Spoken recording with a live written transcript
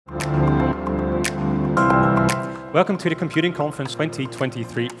Welcome to the Computing Conference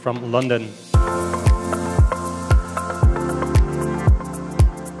 2023 from London.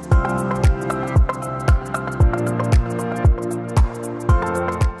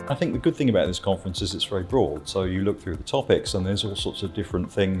 I think the good thing about this conference is it's very broad. So you look through the topics and there's all sorts of different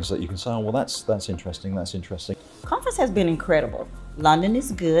things that you can say, oh, well, that's interesting, that's interesting. Conference has been incredible. London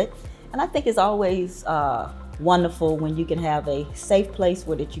is good. And I think it's always wonderful when you can have a safe place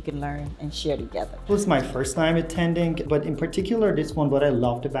where that you can learn and share together. It was my first time attending, but in particular this one, what I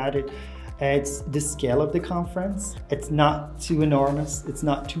loved about it, it's the scale of the conference. It's not too enormous, it's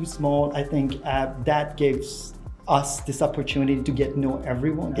not too small. I think that gives us this opportunity to get to know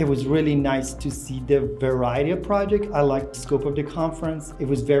everyone. It was really nice to see the variety of projects. I liked the scope of the conference. It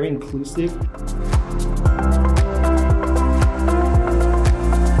was very inclusive.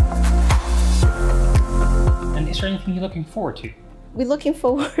 Is there anything you're looking forward to? We're looking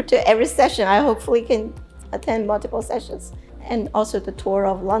forward to every session. I hopefully can attend multiple sessions and also the tour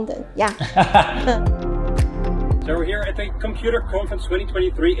of London. Yeah. So we're here at the Computer Conference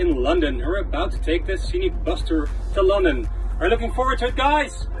 2023 in London. We're about to take this scenic bus tour to London. Are you looking forward to it,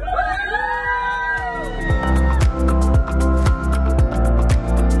 guys?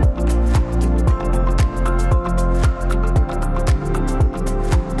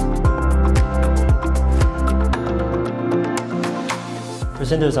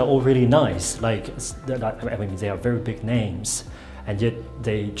 Presenters are all really nice, I mean, they are very big names, and yet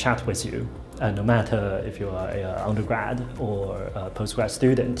they chat with you, no matter if you are an undergrad or a postgrad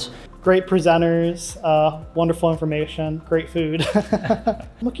student. Great presenters, wonderful information, great food.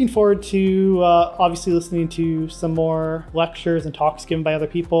 Looking forward to obviously listening to some more lectures and talks given by other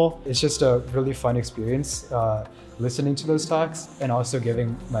people. It's just a really fun experience listening to those talks and also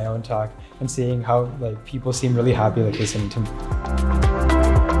giving my own talk and seeing how people seem really happy listening to me.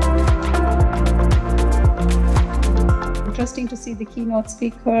 Interesting to see the keynote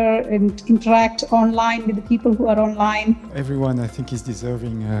speaker and interact online with the people who are online. Everyone, I think, is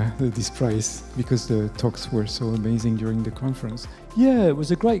deserving this prize because the talks were so amazing during the conference. Yeah, it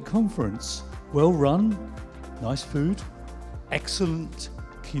was a great conference. Well run, nice food, excellent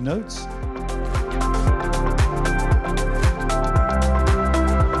keynotes.